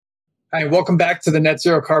Hi, welcome back to the Net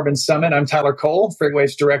Zero Carbon Summit. I'm Tyler Cole,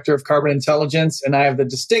 FreightWaves Director of Carbon Intelligence, and I have the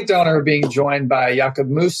distinct honor of being joined by Jakob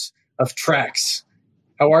Moos of Trax.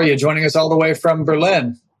 How are you? Joining us all the way from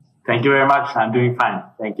Berlin. Thank you very much. I'm doing fine.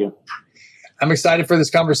 Thank you. I'm excited for this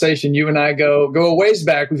conversation. You and I go a ways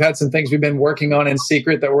back. We've had some things we've been working on in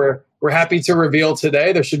secret that we're happy to reveal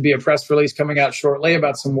today. There should be a press release coming out shortly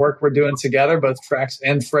about some work we're doing together, both Trax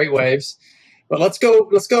and FreightWaves. But let's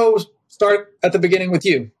go start at the beginning with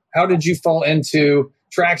you. How did you fall into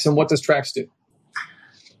Trax, and what does Trax do?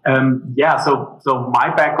 So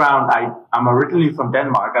my background, I'm originally from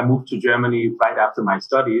Denmark. I moved to Germany right after my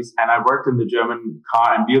studies, and I worked in the German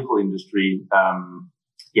car and vehicle industry,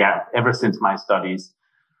 ever since my studies.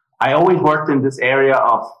 I always worked in this area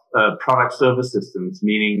of product service systems,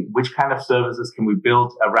 meaning which kind of services can we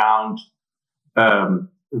build around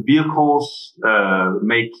vehicles,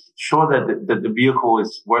 make sure that the vehicle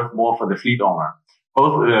is worth more for the fleet owner,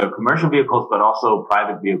 both commercial vehicles, but also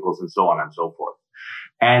private vehicles and so on and so forth.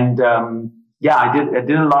 And I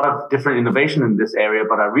did a lot of different innovation in this area,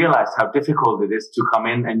 but I realized how difficult it is to come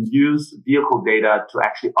in and use vehicle data to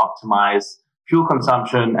actually optimize fuel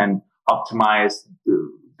consumption and optimize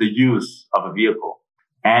the use of a vehicle.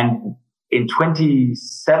 And in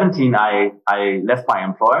 2017, I left my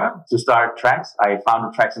employer to start Trax. I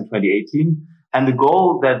founded Trax in 2018. And the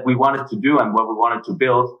goal that we wanted to do and what we wanted to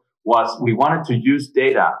build was we wanted to use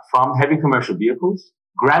data from heavy commercial vehicles,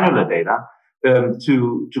 granular data,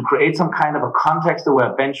 to create some kind of a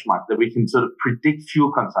context-aware benchmark that we can sort of predict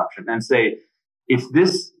fuel consumption and say, if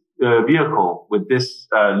this vehicle with this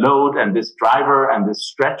load and this driver and this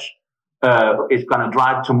stretch is going to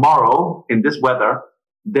drive tomorrow in this weather,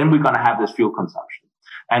 then we're going to have this fuel consumption.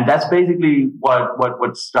 And that's basically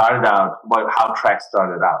what started out, how Trax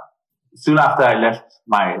started out. Soon after I left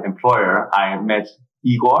my employer, I met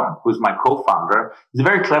Igor, who's my co-founder. He's a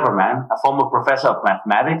very clever man, a former professor of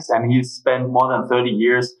mathematics, and he's spent more than 30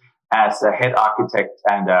 years as a head architect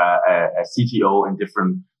and a CTO in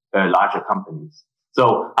different larger companies.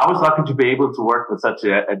 So I was lucky to be able to work with such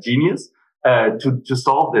a genius to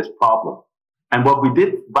solve this problem. And what we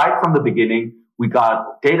did right from the beginning, we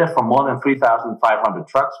got data from more than 3,500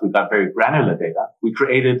 trucks. We got very granular data. We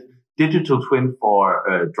created digital twin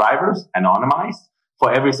for drivers, anonymized,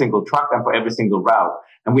 for every single truck and for every single route.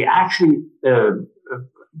 And we actually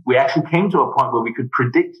came to a point where we could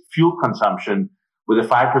predict fuel consumption with a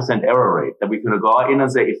 5% error rate, that we could go in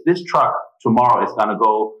and say, if this truck tomorrow is going to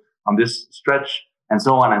go on this stretch and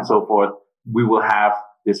so on and so forth, we will have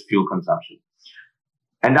this fuel consumption.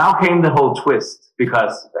 And now came the whole twist,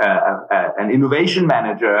 because an innovation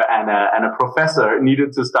manager and a professor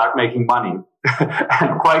needed to start making money.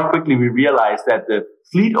 And quite quickly we realized that the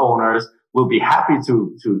fleet owners will be happy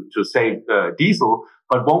to save diesel,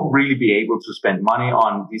 but won't really be able to spend money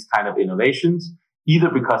on these kind of innovations, either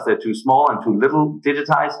because they're too small and too little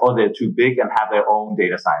digitized, or they're too big and have their own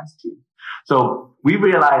data science team. So we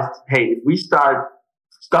realized, hey, if we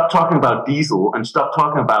stop talking about diesel and stop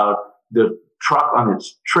talking about the truck on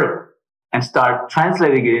its trip and start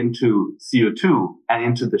translating it into CO2 and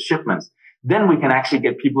into the shipments, then we can actually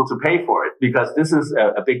get people to pay for it, because this is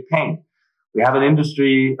a big pain. We have an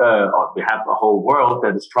industry, or we have a whole world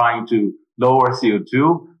that is trying to lower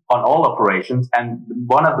CO2 on all operations. And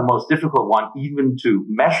one of the most difficult one, even to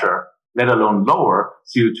measure, let alone lower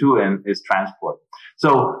CO2 is transport.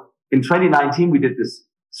 So in 2019, we did this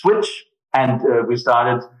switch, and we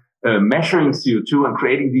started measuring CO2 and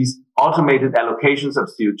creating these automated allocations of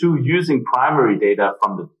CO2 using primary data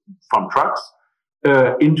from trucks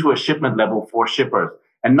into a shipment level for shippers.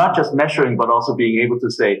 And not just measuring, but also being able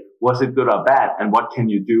to say, was it good or bad? And what can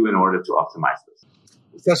you do in order to optimize this?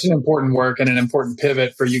 Such an important work and an important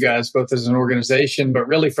pivot for you guys, both as an organization, but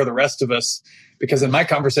really for the rest of us. Because in my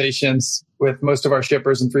conversations with most of our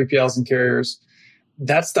shippers and 3PLs and carriers,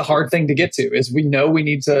 that's the hard thing to get to, is we know we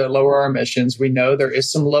need to lower our emissions. We know there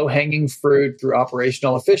is some low-hanging fruit through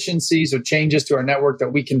operational efficiencies or changes to our network that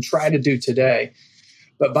we can try to do today.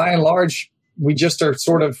 But by and large, we just are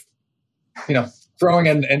sort of, throwing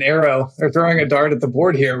an arrow or throwing a dart at the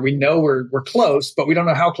board here. We know we're close, but we don't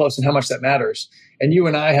know how close and how much that matters. And you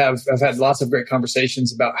and I have had lots of great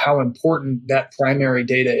conversations about how important that primary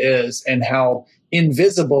data is and how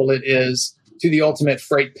invisible it is to the ultimate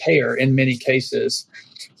freight payer in many cases.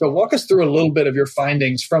 So walk us through a little bit of your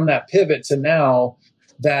findings from that pivot to now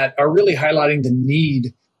that are really highlighting the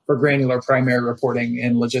need for granular primary reporting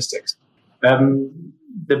in logistics.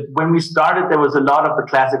 When we started, there was a lot of the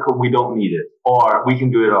classical, we don't need it, or we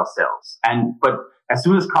can do it ourselves. But as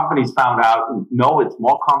soon as companies found out, no, it's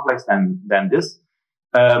more complex than this,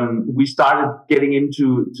 we started getting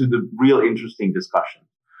into the real interesting discussion.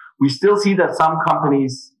 we still see that some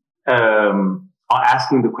companies are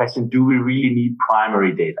asking the question, do we really need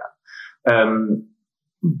primary data?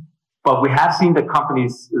 But we have seen that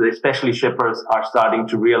companies, especially shippers, are starting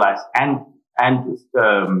to realize, and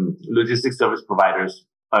logistics service providers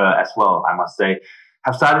as well, I must say,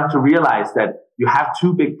 have started to realize that you have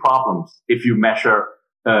two big problems if you measure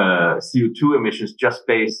CO2 emissions just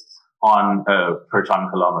based on per ton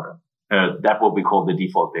kilometer. That will be called the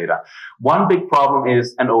default data. One big problem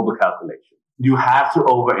is an overcalculation. You have to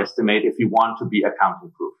overestimate if you want to be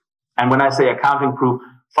accounting proof. And when I say accounting proof,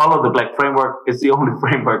 follow the Black framework. It's the only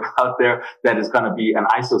framework out there that is going to be an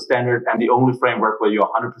ISO standard, and the only framework where you're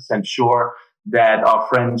 100% sure that our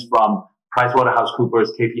friends from PricewaterhouseCoopers,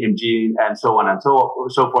 KPMG, and so on and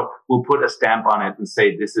so forth will put a stamp on it and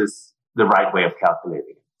say this is the right way of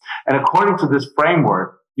calculating it. And according to this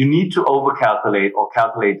framework, you need to overcalculate or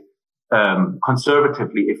calculate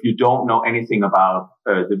conservatively if you don't know anything about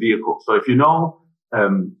the vehicle. So if you know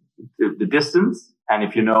the distance, and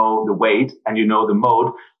if you know the weight, and you know the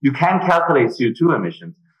mode, you can calculate CO2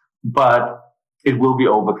 emissions, but it will be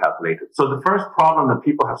overcalculated. So the first problem that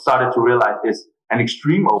people have started to realize is an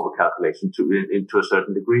extreme overcalculation to a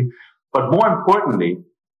certain degree. But more importantly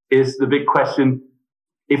is the big question,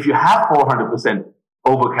 if you have 400%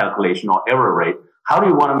 overcalculation or error rate, how do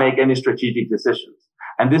you want to make any strategic decisions?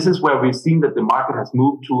 And this is where we've seen that the market has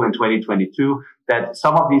moved to in 2022, that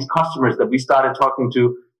some of these customers that we started talking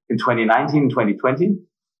to in 2019 and 2020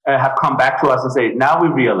 have come back to us and say, now we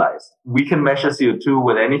realize we can measure CO2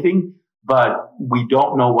 with anything, but we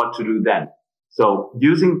don't know what to do then. So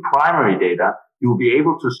using primary data, you will be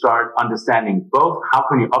able to start understanding both how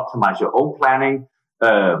can you optimize your own planning,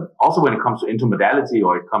 also when it comes to intermodality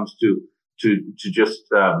or it comes to just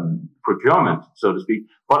procurement, so to speak,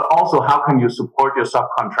 but also how can you support your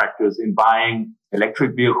subcontractors in buying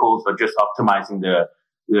electric vehicles or just optimizing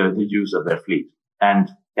the use of their fleet. And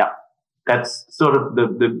yeah, that's sort of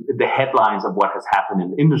the headlines of what has happened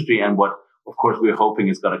in the industry and what, of course, we're hoping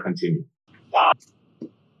is going to continue.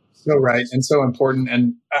 So right and so important.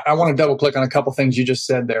 And I want to double click on a couple things you just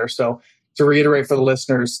said there. So to reiterate for the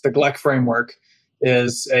listeners, the GLEC framework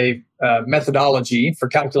is a methodology for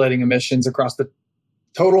calculating emissions across the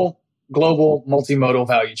total global multimodal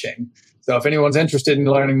value chain. So if anyone's interested in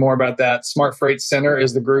learning more about that, Smart Freight Center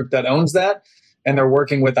is the group that owns that. And they're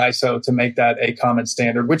working with ISO to make that a common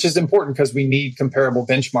standard, which is important because we need comparable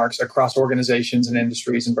benchmarks across organizations and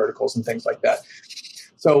industries and verticals and things like that.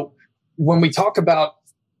 So when we talk about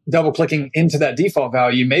double clicking into that default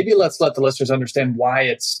value, maybe let's let the listeners understand why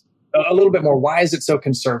it's a little bit more. Why is it so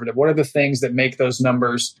conservative? What are the things that make those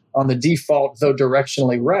numbers on the default, though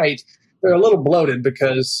directionally right, they're a little bloated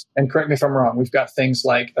because, and correct me if I'm wrong, we've got things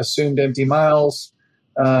like assumed empty miles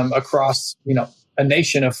across, a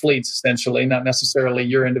nation of fleets, essentially, not necessarily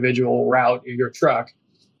your individual route or your truck.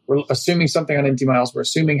 We're assuming something on empty miles. We're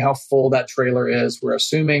assuming how full that trailer is. We're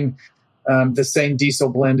assuming the same diesel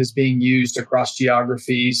blend is being used across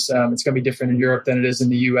geographies. It's going to be different in Europe than it is in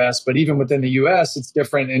the U.S. But even within the U.S., it's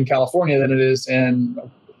different in California than it is in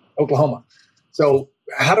Oklahoma. So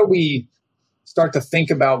how do we start to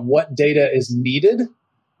think about what data is needed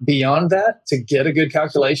beyond that to get a good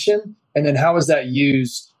calculation? And then how is that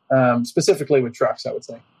used specifically with trucks, I would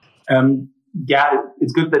say? Yeah,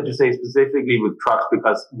 it's good that you say specifically with trucks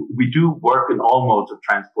because we do work in all modes of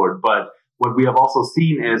transport. But what we have also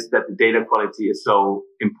seen is that the data quality is so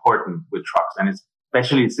important with trucks, and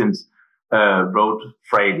especially since road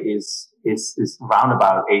freight is around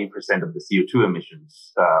about 80% of the CO2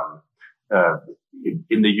 emissions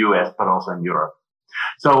in the US, but also in Europe.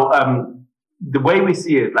 So the way we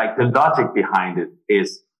see it, like the logic behind it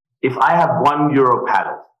is, if I have €1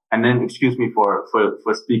 pallet, and then excuse me for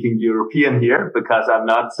speaking European here because I'm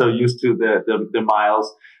not so used to the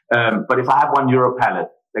miles, but if I have €1 pallet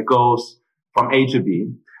that goes from A to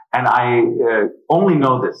B, and I only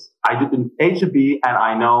know this. I do A to B, and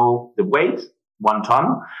I know the weight, 1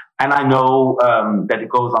 ton, and I know that it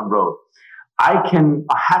goes on road. I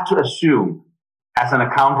have to assume, as an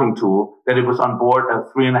accounting tool, that it was on board a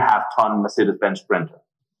 3.5 ton Mercedes-Benz Sprinter.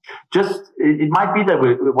 It might be that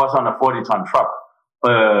it was on a 40-ton truck,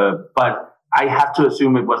 but I have to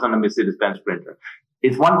assume it was on a Mercedes-Benz Sprinter.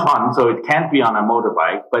 It's 1 ton, so it can't be on a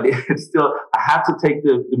motorbike, but it's still, I have to take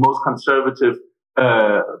the most conservative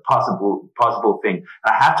possible thing.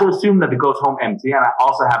 I have to assume that it goes home empty, and I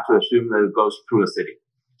also have to assume that it goes through a city.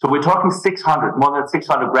 So we're talking more than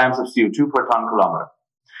 600 grams of CO2 per ton kilometer.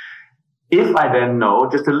 If I then know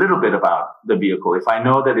just a little bit about the vehicle, if I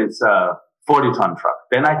know that it's a 40-ton truck,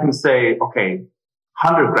 then I can say, okay,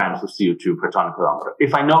 100 grams of CO2 per ton kilometer.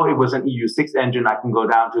 If I know it was an EU6 engine, I can go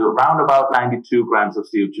down to around about 92 grams of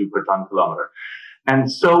CO2 per ton kilometer.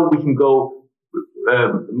 And so we can go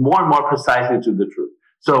more and more precisely to the truth.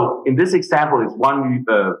 So in this example, it's 1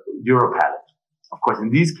 euro pallet. Of course, in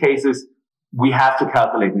these cases, we have to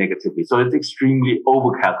calculate negatively. So it's extremely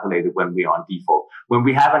over-calculated when we're on default. When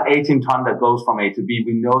we have an 18 ton that goes from A to B,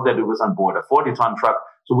 we know that it was on board a 40 ton truck.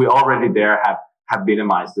 So we already there have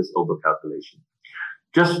minimized this over-calculation.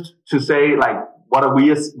 Just to say, like, what are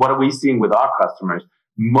we seeing with our customers?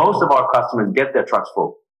 Most of our customers get their trucks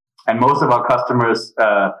full. And most of our customers,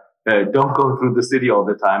 don't go through the city all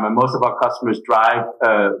the time. And most of our customers drive,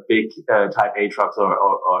 big, type A trucks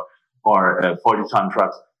or 40 ton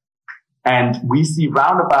trucks. And we see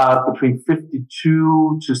round about between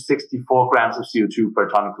 52 to 64 grams of CO2 per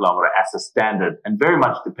ton kilometer as a standard, and very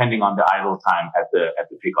much depending on the idle time at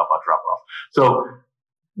the pickup or drop off. So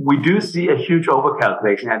we do see a huge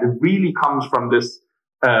overcalculation, and it really comes from this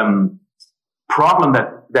problem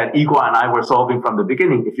that Igor and I were solving from the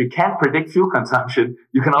beginning. If you can't predict fuel consumption,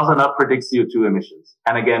 you can also not predict CO2 emissions.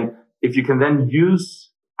 And again, if you can then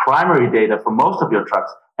use primary data for most of your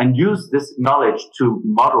trucks and use this knowledge to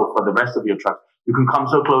model for the rest of your trucks, you can come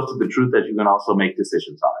so close to the truth that you can also make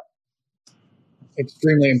decisions on it.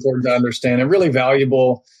 Extremely important to understand and really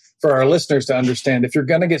valuable for our listeners to understand. If you're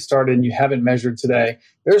going to get started and you haven't measured today,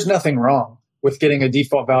 there's nothing wrong with getting a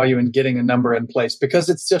default value and getting a number in place, because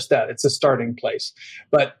it's just that, it's a starting place.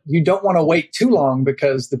 But you don't want to wait too long,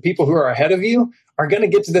 because the people who are ahead of you are going to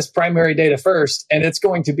get to this primary data first, and it's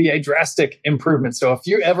going to be a drastic improvement. So if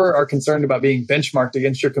you ever are concerned about being benchmarked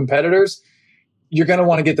against your competitors, you're going to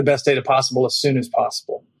want to get the best data possible as soon as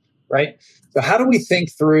possible, right? So how do we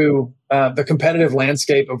think through the competitive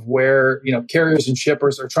landscape of where, carriers and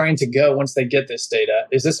shippers are trying to go once they get this data?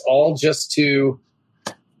 Is this all just to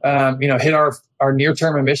hit our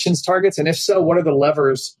near-term emissions targets? And if so, what are the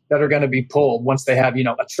levers that are going to be pulled once they have,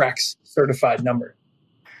 a TRAX certified number?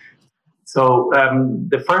 So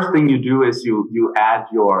the first thing you do is you add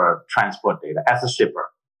your transport data as a shipper.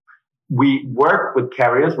 We work with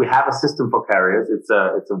carriers. We have a system for carriers. It's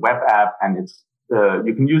a web app, and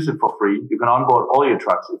you can use it for free. You can onboard all your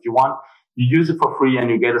trucks if you want. You use it for free, and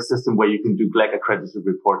you get a system where you can do GLEC accredited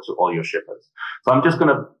reports to all your shippers. So I'm just going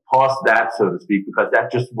to pause that, so to speak, because that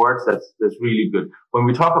just works. That's really good. When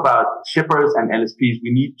we talk about shippers and LSPs,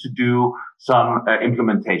 we need to do some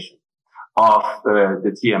implementation of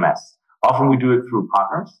the TMS. Often we do it through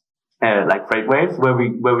partners, like FreightWaves,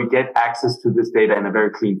 where we get access to this data in a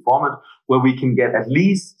very clean format, where we can get at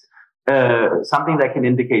least something that can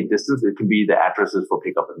indicate distance. It can be the addresses for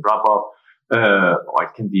pickup and drop off. Or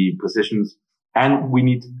it can be positions, and we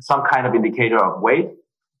need some kind of indicator of weight,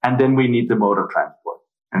 and then we need the mode of transport.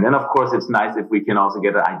 And then, of course, it's nice if we can also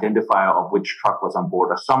get an identifier of which truck was on board,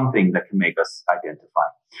 or something that can make us identify.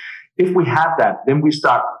 If we have that, then we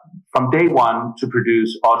start from day one to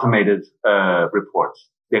produce automated reports.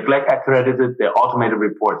 They're GLEC accredited, they're automated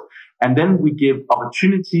reports, and then we give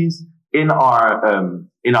opportunities in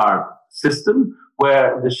our system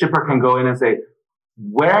where the shipper can go in and say,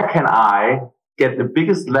 where can I get the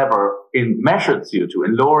biggest lever in measured CO2,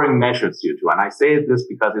 in lowering measured CO2? And I say this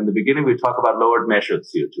because in the beginning we talk about lowered measured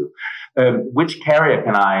CO2. Which carrier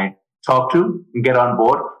can I talk to and get on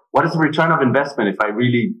board? What is the return of investment if I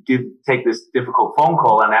really take this difficult phone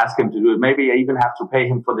call and ask him to do it? Maybe I even have to pay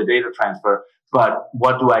him for the data transfer, but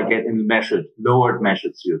what do I get in lowered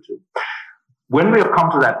measured CO2? When we have come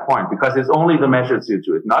to that point, because it's only the measured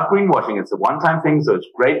CO2, it's not greenwashing, it's a one-time thing, so it's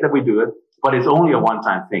great that we do it, but it's only a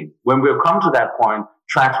one-time thing. When we've come to that point,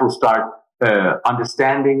 TRAX will start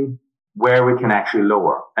understanding where we can actually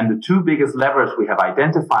lower. And the two biggest levers we have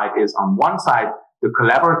identified is, on one side, the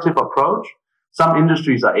collaborative approach. Some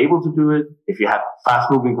industries are able to do it. If you have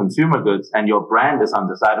fast-moving consumer goods and your brand is on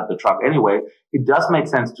the side of the truck anyway, it does make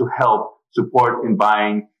sense to help support in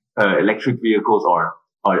buying electric vehicles or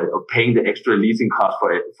paying the extra leasing cost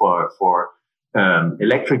for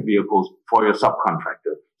electric vehicles for your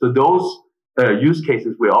subcontractor. So those use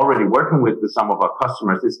cases we're already working with some of our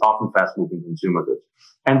customers is often fast-moving consumer goods.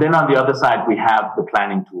 And then on the other side, we have the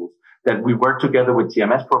planning tools that we work together with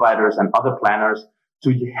TMS providers and other planners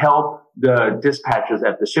to help the dispatchers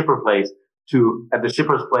at the shipper's place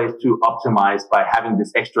to optimize by having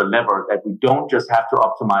this extra lever, that we don't just have to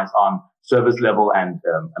optimize on service level and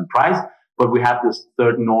price, but we have this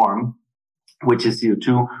third norm, which is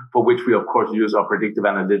CO2, for which we of course use our predictive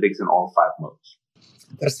analytics in all 5 modes.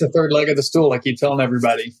 That's the third leg of the stool. I keep telling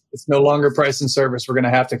everybody, it's no longer price and service. We're going to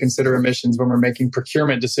have to consider emissions when we're making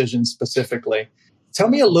procurement decisions specifically. Tell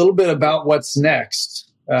me a little bit about what's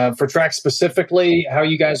next. for Trax specifically, how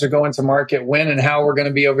you guys are going to market, when and how we're going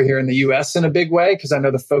to be over here in the US in a big way, because I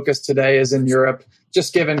know the focus today is in Europe,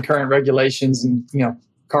 just given current regulations and,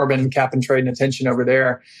 carbon cap and trade and attention over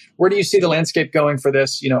there. Where do you see the landscape going for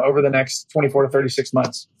this, over the next 24 to 36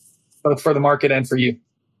 months, both for the market and for you?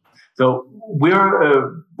 So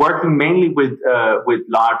we're working mainly with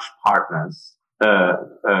large partners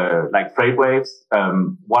like FreightWaves.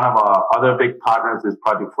 One of our other big partners is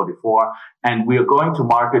Project 44, and we are going to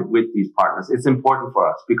market with these partners. It's important for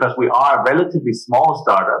us because we are a relatively small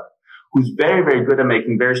startup who's very, very good at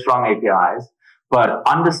making very strong APIs. But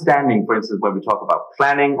understanding, for instance, when we talk about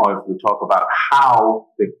planning or if we talk about how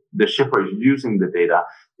the shipper is using the data,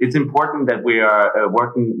 it's important that we are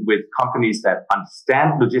working with companies that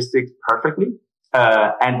understand logistics perfectly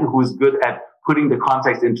and who's good at putting the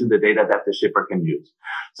context into the data that the shipper can use.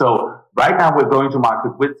 So right now we're going to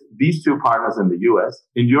market with these two partners in the US.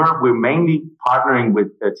 In Europe, we're mainly partnering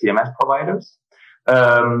with TMS providers.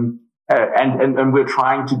 And we're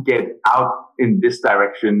trying to get out in this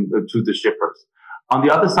direction to the shippers. On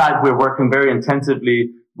the other side, we're working very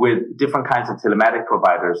intensively with different kinds of telematic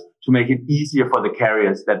providers to make it easier for the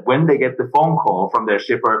carriers that when they get the phone call from their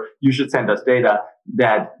shipper, you should send us data,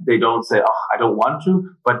 that they don't say, oh, I don't want to,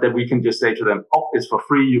 but that we can just say to them, oh, it's for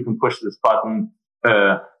free. You can push this button.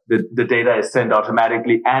 The data is sent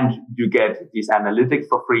automatically and you get these analytics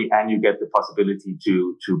for free and you get the possibility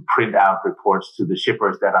to print out reports to the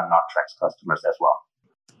shippers that are not Trax customers as well.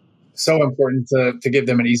 So important to give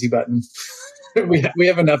them an easy button. we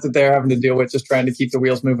have enough that they're having to deal with just trying to keep the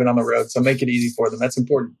wheels moving on the road. So make it easy for them. That's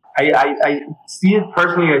important. I see it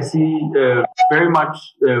personally. I see very much.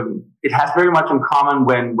 It has very much in common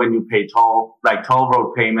when you pay toll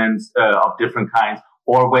road payments of different kinds,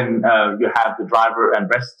 or when you have the driver and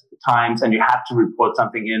rest times and you have to report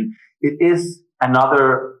something in. It is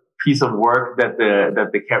another piece of work that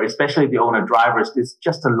the carrier, especially the owner drivers, it's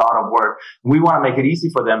just a lot of work. We want to make it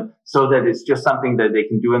easy for them so that it's just something that they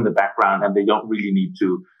can do in the background and they don't really need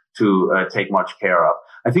to take much care of.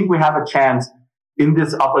 I think we have a chance in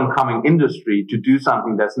this up and coming industry to do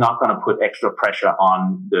something that's not going to put extra pressure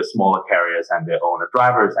on the smaller carriers and their owner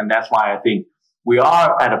drivers. And that's why I think we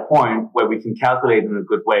are at a point where we can calculate in a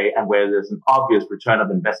good way and where there's an obvious return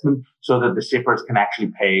of investment so that the shippers can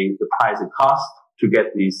actually pay the price it costs to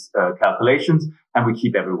get these calculations, and we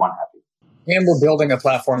keep everyone happy. And we're building a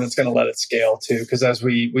platform that's going to let it scale too, because as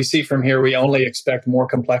we see from here, we only expect more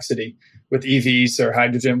complexity with EVs or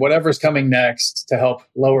hydrogen, whatever's coming next to help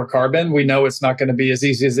lower carbon. We know it's not going to be as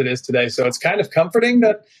easy as it is today. So it's kind of comforting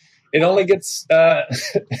that it only gets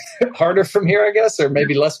harder from here, I guess, or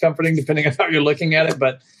maybe less comforting depending on how you're looking at it.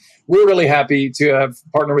 But we're really happy to have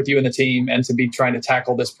partnered with you and the team and to be trying to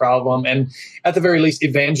tackle this problem and at the very least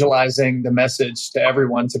evangelizing the message to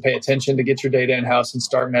everyone to pay attention, to get your data in-house and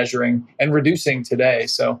start measuring and reducing today.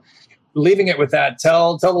 So leaving it with that,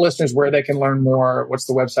 tell the listeners where they can learn more. What's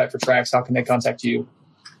the website for Trax? How can they contact you?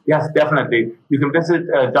 Yes, definitely. You can visit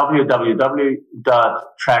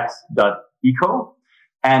www.trax.eco.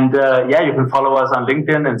 And you can follow us on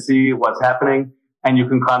LinkedIn and see what's happening. And you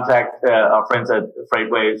can contact our friends at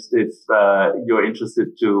FreightWaves if you're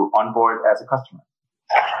interested to onboard as a customer.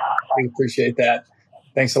 We appreciate that.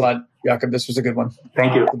 Thanks a lot, Jakob. This was a good one.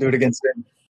 Thank you. We'll do it again soon.